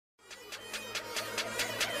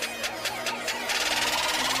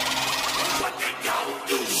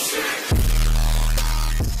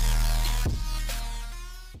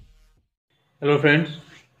Hello friends,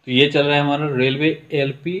 तो ये चल रहा है हमारा रेलवे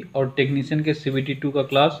एलपी और टेक्नीशियन के CBT 2 का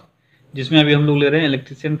क्लास, जिसमें अभी हम लोग ले रहे हैं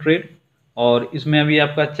इलेक्ट्रिशियन ट्रेड। और इसमें अभी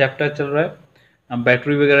आपका चैप्टर चल रहा है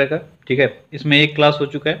बैटरी वगैरह का। ठीक है, इसमें एक क्लास हो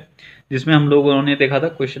चुका है जिसमें हम लोगों ने देखा था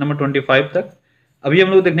क्वेश्चन नंबर 25 तक। अभी हम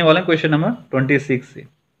लोग देखने वाले हैं क्वेश्चन नंबर 26 से।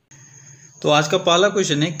 तो आज का पहला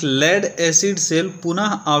क्वेश्चन है कि लेड एसिड सेल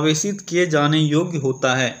पुनः आवेशित किए जाने योग्य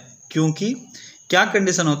होता है क्योंकि क्या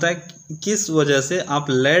कंडीशन होता है, किस वजह से आप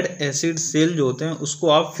लेड एसिड सेल जो होते हैं उसको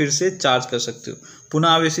आप फिर से चार्ज कर सकते हो। पुनः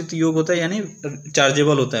आवेशित योग्य होता है यानी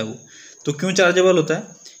चार्जेबल होता है वो। तो क्यों चार्जेबल होता है?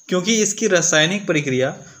 क्योंकि इसकी रासायनिक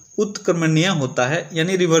प्रक्रिया उत्क्रमणीय होता है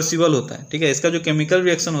यानी रिवर्सिबल होता है। ठीक है, इसका जो केमिकल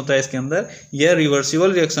रिएक्शन होता है इसके अंदर यह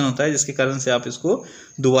रिवर्सिबल रिएक्शन होता है, जिसके कारण से आप इसको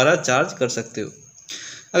दोबारा चार्ज कर सकते हो।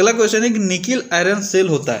 अगला क्वेश्चन है कि निकिल आयरन सेल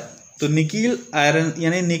होता है। तो निकिल आयरन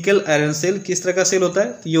यानी निकल आयरन सेल किस तरह का सेल होता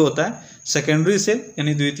है? तो ये होता है सेकेंडरी सेल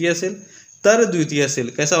यानी द्वितीय सेल। तर द्वितीय सेल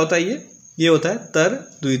कैसा होता है? ये होता है तर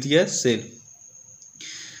द्वितीय सेल।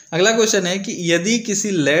 अगला क्वेश्चन है कि यदि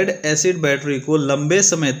किसी लेड एसिड बैटरी को लंबे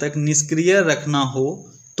समय तक निष्क्रिय रखना हो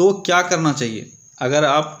तो क्या करना चाहिए? अगर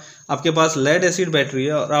आपके पास लेड एसिड बैटरी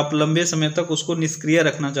है और आप लंबे समय तक उसको निष्क्रिय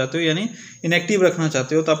रखना चाहते हो यानी इनएक्टिव रखना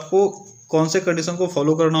चाहते हो, तो आपको कौन से कंडीशन को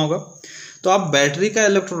फॉलो करना होगा? तो आप बैटरी का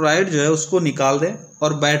इलेक्ट्रोलाइट जो है उसको निकाल दें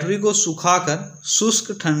और बैटरी को सुखाकर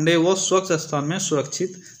शुष्क, ठंडे व स्वच्छ स्थान में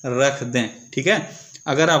सुरक्षित रख दें। ठीक है,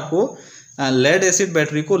 अगर आपको लेड एसिड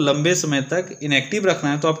बैटरी को लंबे समय तक इनएक्टिव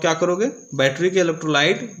रखना है तो आप क्या करोगे? बैटरी के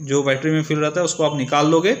इलेक्ट्रोलाइट जो बैटरी में फिल रहता है उसको आप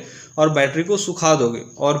निकाल दोगे और बैटरी को सुखा दोगे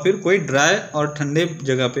और फिर कोई ड्राई और ठंडे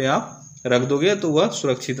जगह पे आप रख दोगे तो वह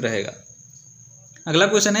सुरक्षित रहेगा। अगला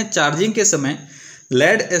क्वेश्चन है, चार्जिंग के समय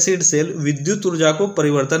लेड एसिड सेल विद्युत ऊर्जा को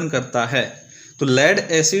परिवर्तन करता है। तो लेड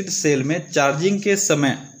एसिड सेल में चार्जिंग के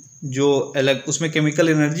समय जो उसमें केमिकल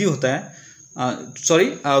एनर्जी होता है,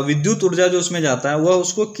 विद्युत ऊर्जा जो उसमें जाता है वह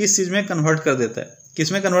उसको किस चीज़ में कन्वर्ट कर देता है?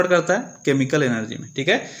 किस में कन्वर्ट करता है? केमिकल एनर्जी में। ठीक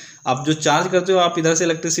है, आप जो चार्ज करते हो आप इधर से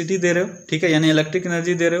इलेक्ट्रिसिटी दे रहे हो, ठीक है, यानी इलेक्ट्रिक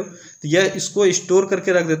एनर्जी दे रहे हो, तो यह इसको स्टोर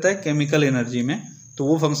करके रख देता है केमिकल एनर्जी में। तो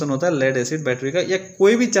वो फंक्शन होता है लेड एसिड बैटरी का। या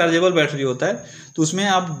कोई भी चार्जेबल बैटरी होता है तो उसमें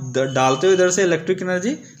आप डालते हो इधर से इलेक्ट्रिक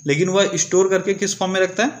एनर्जी, लेकिन वह स्टोर करके किस फॉर्म में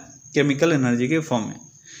रखता है? केमिकल एनर्जी के फॉर्म में।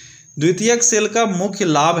 द्वितीयक सेल का मुख्य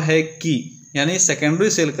लाभ है कि यानी सेकेंडरी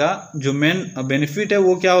सेल का जो मेन बेनिफिट है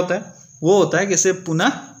वो क्या होता है? वो होता है कि इसे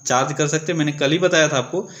पुनः चार्ज कर सकते हैं। मैंने कल ही बताया था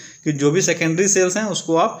आपको कि जो भी सेकेंडरी सेल्स हैं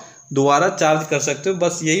उसको आप दोबारा चार्ज कर सकते हो।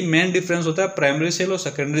 बस यही मेन डिफरेंस होता है प्राइमरी सेल और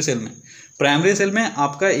सेकेंडरी सेल में। प्राइमरी सेल में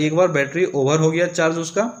आपका एक बार बैटरी ओवर हो गया चार्ज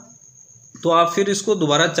उसका, तो आप फिर इसको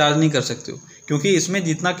दोबारा चार्ज नहीं कर सकते हो, क्योंकि इसमें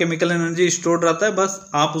जितना केमिकल एनर्जी स्टोर्ड रहता है बस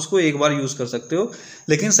आप उसको एक बार यूज़ कर सकते हो।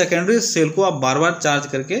 लेकिन सेकेंडरी सेल को आप बार बार चार्ज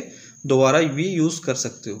करके दोबारा भी यूज़ कर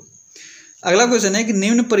सकते हो। अगला क्वेश्चन है कि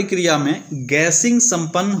निम्न प्रक्रिया में गैसिंग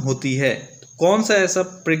संपन्न होती है। कौन सा ऐसा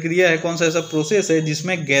प्रक्रिया है, कौन सा ऐसा प्रोसेस है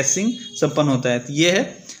जिसमें गैसिंग संपन्न होता है? तो ये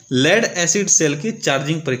है लेड एसिड सेल की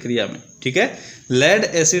चार्जिंग प्रक्रिया में। ठीक है, लेड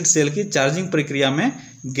एसिड सेल की चार्जिंग प्रक्रिया में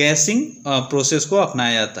गैसिंग प्रोसेस को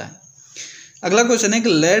अपनाया जाता है। अगला क्वेश्चन है कि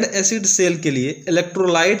लेड एसिड सेल के लिए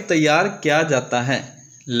इलेक्ट्रोलाइट तैयार किया जाता है।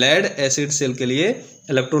 लेड एसिड सेल के लिए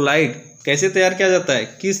इलेक्ट्रोलाइट कैसे तैयार किया जाता है?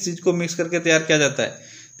 किस चीज़ को मिक्स करके तैयार किया जाता है?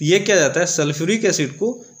 तो ये किया जाता है सल्फ्यूरिक एसिड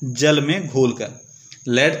को जल में घोलकर।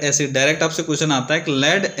 लेड एसिड, डायरेक्ट आपसे क्वेश्चन आता है कि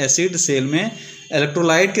लेड एसिड सेल में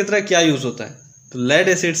इलेक्ट्रोलाइट की तरह क्या यूज़ होता है? तो लेड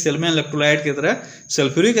एसिड सेल में इलेक्ट्रोलाइट की तरह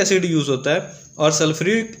सल्फ्यूरिक एसिड यूज़ होता है और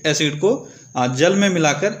सल्फ्यूरिक एसिड को जल में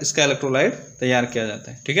मिलाकर इसका इलेक्ट्रोलाइट तैयार किया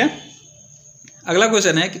जाता है। ठीक है, अगला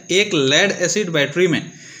क्वेश्चन है कि एक लेड एसिड बैटरी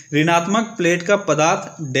में ऋणात्मक प्लेट का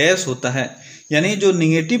पदार्थ डैश होता है, यानी जो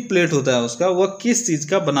निगेटिव प्लेट होता है उसका वह किस चीज़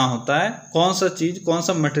का बना होता है? कौन सा चीज़, कौन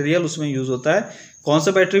सा मटेरियल उसमें यूज़ होता है? कौन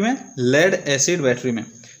सा बैटरी में? लेड एसिड बैटरी में।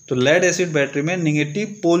 तो लेड एसिड बैटरी में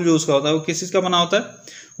निगेटिव पोल जो उसका होता है वो किस चीज़ का बना होता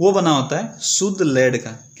है? वो बना होता है शुद्ध लेड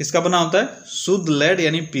का। किसका बना होता है? शुद्ध लेड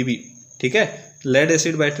यानी पीबी। ठीक है, लेड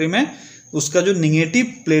एसिड बैटरी में उसका जो निगेटिव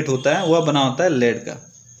प्लेट होता है वह बना होता है लेड का।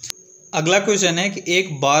 अगला क्वेश्चन है कि एक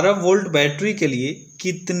 12 वोल्ट बैटरी के लिए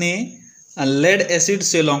कितने लेड एसिड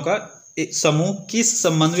सेलों का समूह किस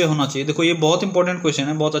संबंध में होना चाहिए? देखो ये बहुत इंपॉर्टेंट क्वेश्चन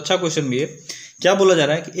है, बहुत अच्छा क्वेश्चन भी है। क्या बोला जा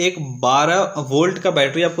रहा है कि एक 12 वोल्ट का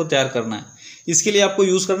बैटरी आपको तैयार करना है, इसके लिए आपको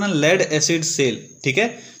यूज़ करना है लेड एसिड सेल। ठीक है,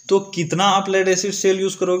 तो कितना आप लेड एसिड सेल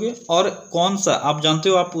यूज़ करोगे और कौन सा? आप जानते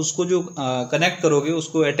हो आप उसको जो कनेक्ट करोगे,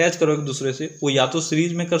 उसको अटैच करोगे दूसरे से, वो या तो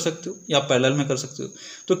सीरीज में कर सकते हो या पैरेलल में कर सकते हो।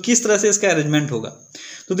 तो किस तरह से इसका अरेंजमेंट होगा?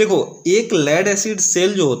 तो देखो एक लेड एसिड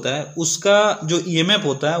सेल जो होता है उसका जो ईएमएफ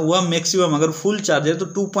होता है वह मैक्सिमम अगर फुल चार्ज है तो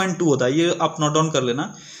 2.2 होता है। ये आप नोट डाउन कर लेना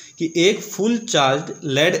कि एक full charge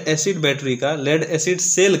lead acid battery का, लेड एसिड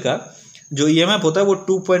सेल का जो ईएमएफ होता है वो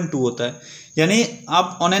 2.2 होता है। यानी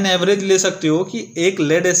आप ऑन एन एवरेज ले सकते हो कि एक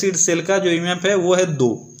लेड एसिड सेल का जो ईएमएफ है वो है 2,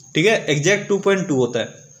 ठीक है, एग्जैक्ट 2.2 होता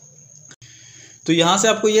है। तो यहाँ से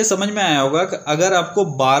आपको ये समझ में आया होगा कि अगर आपको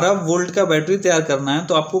 12 वोल्ट का बैटरी तैयार करना है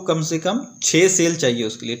तो आपको कम से कम 6 सेल चाहिए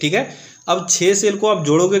उसके लिए, ठीक है। अब 6 सेल को आप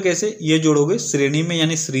जोड़ोगे कैसे, ये जोड़ोगे श्रेणी में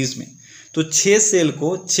यानी सीरीज में। तो 6 सेल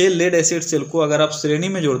को, 6 लेड एसिड सेल को अगर आप श्रेणी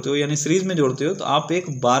में जोड़ते हो यानी सीरीज में जोड़ते हो तो आप एक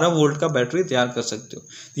 12 वोल्ट का बैटरी तैयार कर सकते हो।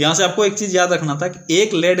 यहाँ से आपको एक चीज़ याद रखना था कि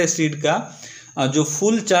एक लेड एसिड का जो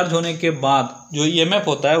फुल चार्ज होने के बाद जो ईएमएफ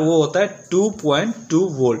होता है वो होता है 2.2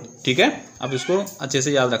 वोल्ट, ठीक है। अब इसको अच्छे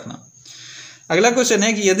से याद रखना। अगला क्वेश्चन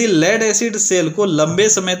है कि यदि लेड एसिड सेल को लंबे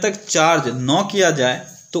समय तक चार्ज न किया जाए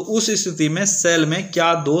तो उस स्थिति में सेल में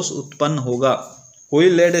क्या दोष उत्पन्न होगा। कोई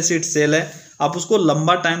लेड एसिड सेल है, आप उसको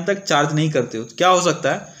लंबा टाइम तक चार्ज नहीं करते हो, क्या हो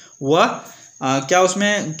सकता है वह क्या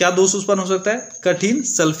उसमें क्या दोष उत्पन्न हो सकता है, कठिन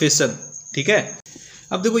सल्फेशन, ठीक है।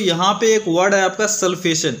 अब देखो यहाँ पे एक वर्ड है आपका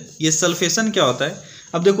सल्फेशन। ये सल्फेशन क्या होता है,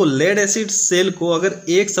 अब देखो लेड एसिड सेल को अगर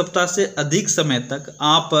 1 सप्ताह से अधिक समय तक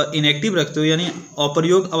आप इनएक्टिव रखते हो यानी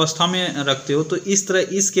अप्रयोग अवस्था में रखते हो तो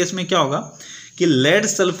इस केस में क्या होगा कि लेड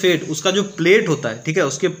सल्फेट, उसका जो प्लेट होता है, ठीक है,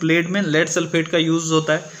 उसके प्लेट में लेड सल्फेट का यूज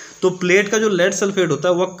होता है। तो प्लेट का जो लेड सल्फेट होता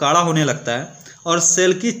है वह काला होने लगता है और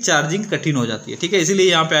सेल की चार्जिंग कठिन हो जाती है, ठीक है। इसीलिए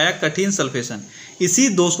यहाँ पे आया कठिन सल्फेशन। इसी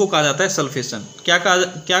दोष को कहा जाता है सल्फेशन। क्या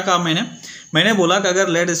कहा मैंने बोला कि अगर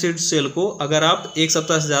लेड एसिड सेल को अगर आप 1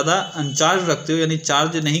 सप्ताह से ज़्यादा अनचार्ज रखते हो यानी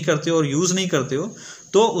चार्ज नहीं करते हो और यूज़ नहीं करते हो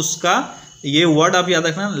तो उसका ये वर्ड आप याद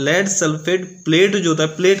रखना, लेड सल्फेट प्लेट जो होता है,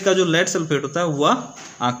 प्लेट का जो लेड सल्फेट होता है वह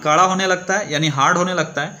काला होने लगता है यानी हार्ड होने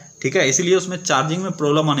लगता है, ठीक है। इसीलिए उसमें चार्जिंग में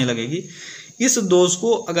प्रॉब्लम आने लगेगी। इस दोष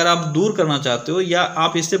को अगर आप दूर करना चाहते हो या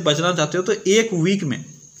आप इससे बचना चाहते हो तो 1 वीक में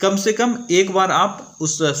कम से कम एक बार आप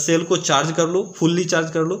उस सेल को चार्ज कर लो, फुल्ली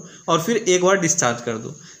चार्ज कर लो और फिर एक बार डिस्चार्ज कर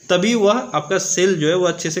दो, तभी वह आपका सेल जो है वो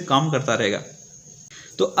अच्छे से काम करता रहेगा।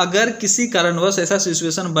 तो अगर किसी कारणवश ऐसा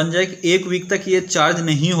सिचुएशन बन जाए कि 1 वीक तक ये चार्ज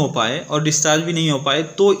नहीं हो पाए और डिस्चार्ज भी नहीं हो पाए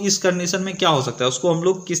तो इस कंडीशन में क्या हो सकता है, उसको हम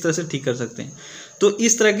लोग किस तरह से ठीक कर सकते हैं। तो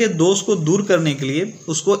इस तरह के दोष को दूर करने के लिए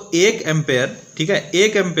उसको 1 एम्पेयर, ठीक है,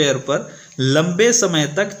 1 एम्पेयर पर लंबे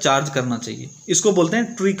समय तक चार्ज करना चाहिए। इसको बोलते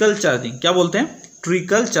हैं ट्रिकल चार्जिंग। क्या बोलते हैं,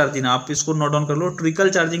 ट्रिकल चार्जिंग। आप इसको नोट डाउन कर लो। ट्रिकल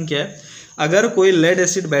चार्जिंग क्या है, अगर कोई लेड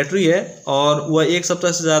एसिड बैटरी है और वह 1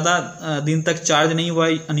 सप्ताह से ज़्यादा दिन तक चार्ज नहीं हुआ,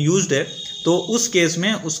 अनयूज्ड है, तो उस केस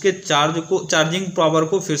में उसके चार्जिंग पावर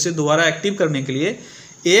को फिर से दोबारा एक्टिव करने के लिए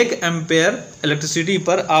 1 एम्पेयर इलेक्ट्रिसिटी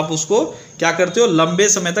पर आप उसको क्या करते हो, लंबे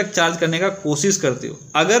समय तक चार्ज करने का कोशिश करते हो।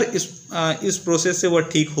 अगर इस प्रोसेस से वह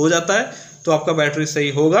ठीक हो जाता है तो आपका बैटरी सही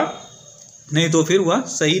होगा, नहीं तो फिर वह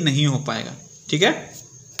सही नहीं हो पाएगा, ठीक है।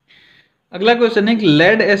 अगला क्वेश्चन है कि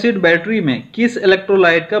लेड एसिड बैटरी में किस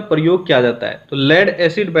इलेक्ट्रोलाइट का प्रयोग किया जाता है। तो लेड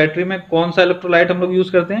एसिड बैटरी में कौन सा इलेक्ट्रोलाइट हम लोग यूज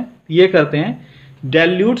करते हैं, ये करते हैं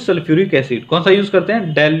डाइल्यूट सल्फ्यूरिक एसिड। कौन सा यूज करते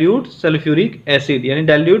हैं, डाइल्यूट सल्फ्यूरिक एसिड यानी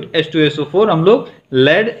डाइल्यूट H2SO4 हम लोग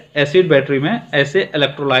लेड एसिड बैटरी में ऐसे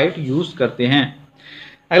इलेक्ट्रोलाइट यूज करते हैं।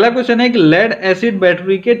 अगला क्वेश्चन है कि लेड एसिड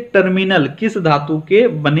बैटरी के टर्मिनल किस धातु के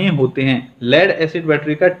बने होते हैं। लेड एसिड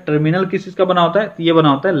बैटरी का टर्मिनल किस चीज का बना होता है, तो ये बना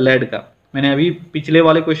होता है लेड का। मैंने अभी पिछले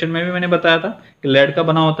वाले क्वेश्चन में भी मैंने बताया था कि लेड का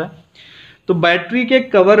बना होता है। तो बैटरी के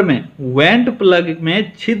कवर में वेंट प्लग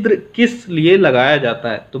में छिद्र किस लिए लगाया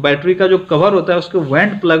जाता है। तो बैटरी का जो कवर होता है उसके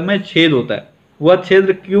वेंट प्लग में छेद होता है। वह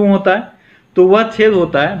छिद्र क्यों होता है, तो वह छेद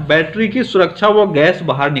होता है बैटरी की सुरक्षा व गैस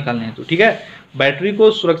बाहर निकालने हेतु, ठीक है। बैटरी को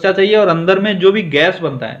सुरक्षा चाहिए और अंदर में जो भी गैस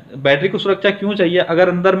बनता है, बैटरी को सुरक्षा क्यों चाहिए, अगर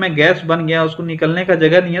अंदर में गैस बन गया उसको निकलने का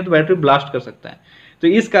जगह नहीं है तो बैटरी ब्लास्ट कर सकता है। तो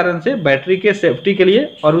इस कारण से बैटरी के सेफ्टी के लिए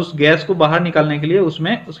और उस गैस को बाहर निकालने के लिए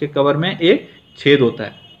उसमें उसके कवर में एक छेद होता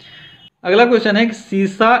है। अगला क्वेश्चन है कि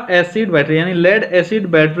सीसा एसिड बैटरी यानी लेड एसिड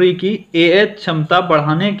बैटरी की AH क्षमता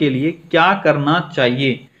बढ़ाने के लिए क्या करना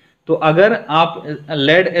चाहिए। तो अगर आप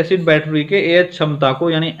लेड एसिड बैटरी के AH क्षमता को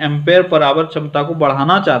यानी एम्पेयर पर आवर क्षमता को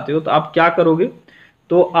बढ़ाना चाहते हो तो आप क्या करोगे,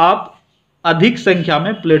 तो आप अधिक संख्या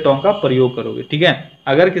में प्लेटों का प्रयोग करोगे, ठीक है।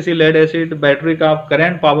 अगर किसी लेड एसिड बैटरी का आप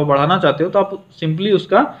करंट पावर बढ़ाना चाहते हो तो आप सिंपली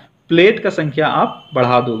उसका प्लेट का संख्या आप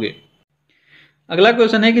बढ़ा दोगे। अगला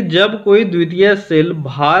क्वेश्चन है कि जब कोई द्वितीय सेल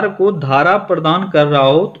भार को धारा प्रदान कर रहा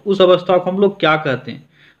हो तो उस अवस्था को हम लोग क्या कहते हैं।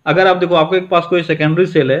 अगर आप देखो आपके पास कोई सेकेंडरी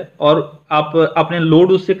सेल है और आपने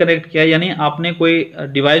लोड उससे कनेक्ट किया है यानी आपने कोई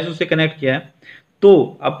डिवाइस उससे कनेक्ट किया है तो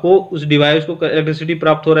आपको उस डिवाइस को इलेक्ट्रिसिटी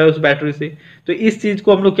प्राप्त हो रहा है उस बैटरी से, तो इस चीज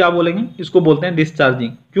को हम लोग क्या बोलेंगे, इसको बोलते हैं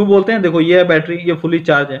डिस्चार्जिंग। क्यों बोलते हैं, देखो ये है बैटरी, ये फुली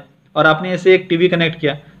चार्ज है और आपने ऐसे एक टीवी कनेक्ट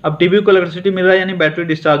किया, अब टीवी को इलेक्ट्रिसिटी मिल रहा है यानी बैटरी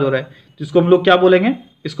डिस्चार्ज हो रहा है, तो इसको हम लोग क्या बोलेंगे,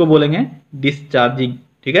 इसको बोलेंगे डिस्चार्जिंग,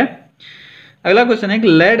 ठीक है। अगला क्वेश्चन है कि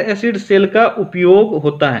लेड एसिड सेल का उपयोग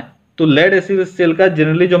होता है। तो लेड एसिड सेल का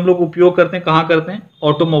जनरली जो हम लोग उपयोग करते हैं कहाँ करते हैं,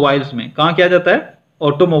 ऑटोमोबाइल्स में। कहाँ किया जाता है,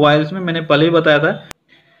 ऑटोमोबाइल्स में। मैंने पहले ही बताया था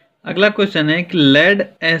अगला क्वेश्चन है कि लेड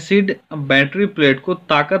एसिड बैटरी प्लेट को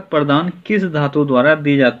ताकत प्रदान किस धातु द्वारा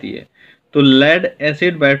दी जाती है। तो लेड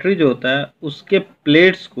एसिड बैटरी जो होता है उसके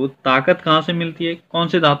प्लेट्स को ताकत कहाँ से मिलती है, कौन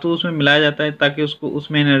से धातु उसमें मिलाया जाता है ताकि उसको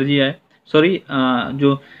उसमें एनर्जी आए, सॉरी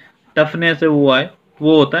जो टफनेस है वो आए,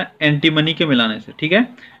 वो होता है एंटीमनी के मिलाने से। ठीक है,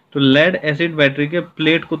 तो लेड एसिड बैटरी के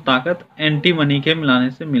प्लेट को ताकत एंटीमनी के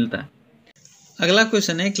मिलाने से मिलता है। अगला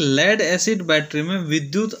क्वेश्चन है कि लेड एसिड बैटरी में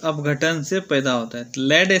विद्युत अपघटन से पैदा होता है। तो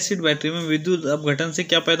लेड एसिड बैटरी में विद्युत अपघटन से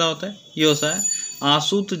क्या पैदा होता है, ये होता है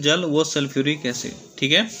आसूत जल व सल्फ्यूरिक एसिड।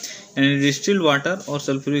 ठीक है, यानी डिस्टिल्ड वाटर और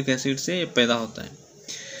सल्फ्यूरिक एसिड से ये पैदा होता है।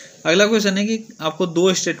 अगला क्वेश्चन है कि आपको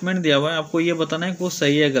दो स्टेटमेंट दिया हुआ है, आपको ये बताना है कि वो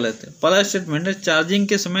सही है गलत है। पहला स्टेटमेंट है चार्जिंग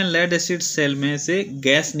के समय लेड एसिड सेल में से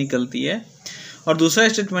गैस निकलती है, और दूसरा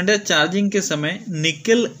स्टेटमेंट है चार्जिंग के समय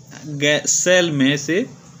निकल सेल में से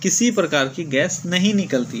किसी प्रकार की गैस नहीं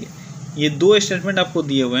निकलती है। ये दो स्टेटमेंट आपको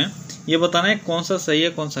दिए हुए हैं, ये बताना है कौन सा सही है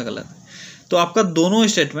कौन सा गलत है। तो आपका दोनों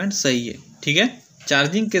स्टेटमेंट सही है। ठीक है,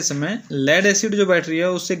 चार्जिंग के समय लेड एसिड जो बैटरी है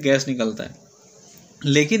उससे गैस निकलता है,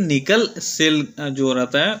 लेकिन निकल सेल जो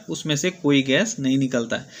रहता है उसमें से कोई गैस नहीं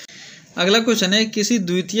निकलता है। अगला क्वेश्चन है किसी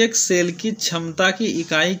द्वितीयक सेल की क्षमता की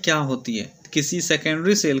इकाई क्या होती है। किसी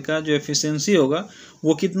सेकेंडरी सेल का जो एफिशिएंसी होगा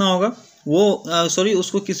वो कितना होगा, वो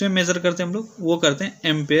उसको किस में मेजर करते हैं हम लोग, वो करते हैं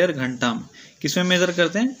एम्पेयर घंटा में। किस में मेजर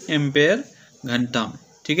करते हैं, एम्पेयर घंटा में।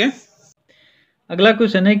 ठीक है, अगला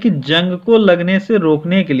क्वेश्चन है कि जंग को लगने से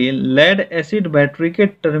रोकने के लिए लेड एसिड बैटरी के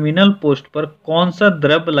टर्मिनल पोस्ट पर कौन सा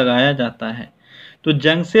द्रव्य लगाया जाता है। तो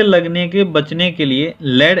जंग से लगने के बचने के लिए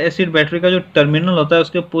लेड एसिड बैटरी का जो टर्मिनल होता है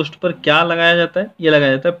उसके पोस्ट पर क्या लगाया जाता है, ये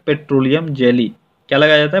लगाया जाता है पेट्रोलियम जेली। क्या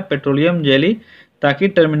लगाया जाता है, पेट्रोलियम जेली, ताकि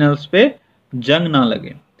टर्मिनल्स पे जंग ना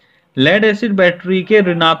लगे। लेड एसिड बैटरी के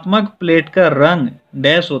ऋणात्मक प्लेट का रंग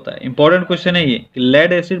डैश होता है। इंपॉर्टेंट क्वेश्चन है ये कि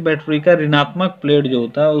लेड एसिड बैटरी का ऋणात्मक प्लेट जो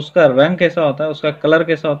होता है उसका रंग कैसा होता है, उसका कलर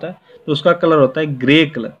कैसा होता है। तो उसका कलर होता है ग्रे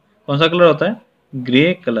कलर। कौन सा कलर होता है,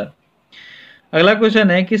 ग्रे कलर। अगला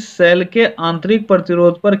क्वेश्चन है कि सेल के आंतरिक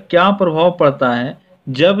प्रतिरोध पर क्या प्रभाव पड़ता है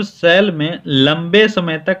जब सेल में लंबे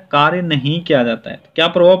समय तक कार्य नहीं किया जाता है। क्या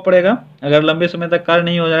प्रभाव पड़ेगा, अगर लंबे समय तक कार्य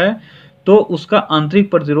नहीं हो जाए तो उसका आंतरिक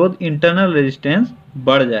प्रतिरोध इंटरनल रेजिस्टेंस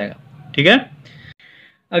बढ़ जाएगा। ठीक है,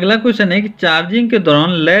 अगला क्वेश्चन है कि चार्जिंग के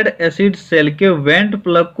दौरान लेड एसिड सेल के वेंट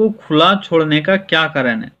प्लग को खुला छोड़ने का क्या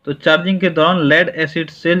कारण है। तो चार्जिंग के दौरान लेड एसिड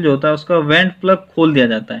सेल जो होता है उसका वेंट प्लग खोल दिया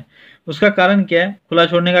जाता है। उसका कारण क्या है, खुला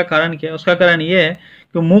छोड़ने का कारण क्या है, उसका कारण ये है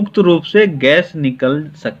कि मुक्त रूप से गैस निकल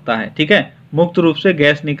सकता है। ठीक है, मुक्त रूप से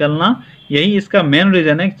गैस निकलना, यही इसका मेन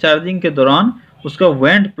रीजन है कि चार्जिंग के दौरान उसका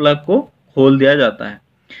वेंट प्लग को खोल दिया जाता है।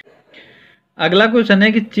 अगला क्वेश्चन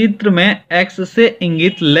है कि चित्र में एक्स से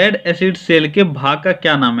इंगित लेड एसिड सेल के भाग का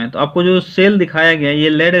क्या नाम है। तो आपको जो सेल दिखाया गया है ये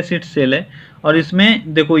लेड एसिड सेल है, और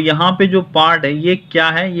इसमें देखो यहाँ पे जो पार्ट है ये क्या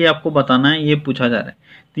है, ये आपको बताना है, ये पूछा जा रहा है।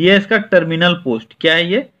 तो ये इसका टर्मिनल पोस्ट क्या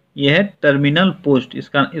है, ये है टर्मिनल पोस्ट,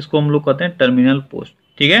 इसको हम लोग कहते हैं टर्मिनल पोस्ट।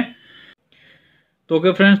 ठीक है, तो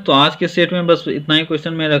ओके फ्रेंड्स, तो आज के सेट में बस इतना ही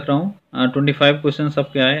क्वेश्चन मैं रख रहा हूँ। 25 क्वेश्चन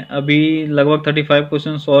सबके आए, अभी लगभग 35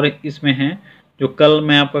 क्वेश्चन और इसमें हैं जो कल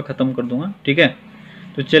मैं आपका ख़त्म कर दूंगा। ठीक है,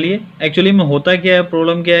 तो चलिए, एक्चुअली में होता क्या है,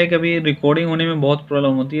 प्रॉब्लम क्या है, कभी रिकॉर्डिंग होने में बहुत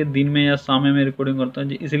प्रॉब्लम होती है, दिन में या शाम में मैं रिकॉर्डिंग करता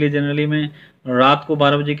हूँ, इसलिए जनरली मैं रात को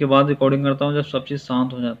 12 बजे के बाद रिकॉर्डिंग करता हूँ जब सब चीज़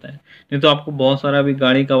शांत हो जाता है। नहीं तो आपको बहुत सारा अभी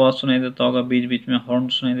गाड़ी का आवाज़ सुनाई देता होगा, बीच बीच में हॉर्न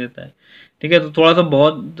सुनाई देता है। ठीक है,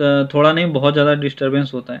 तो थोड़ा नहीं बहुत ज़्यादा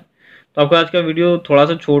डिस्टर्बेंस होता है। तो आपका आज का वीडियो थोड़ा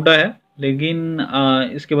सा छोटा है, लेकिन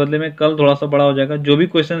इसके बदले में कल थोड़ा सा बड़ा हो जाएगा। जो भी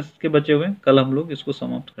क्वेश्चन के बचे हुए हैं कल हम लोग इसको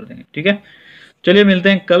समाप्त कर देंगे। ठीक है, चलिए मिलते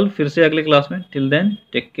हैं कल फिर से अगले क्लास में। Till then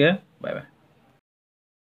take care, bye bye.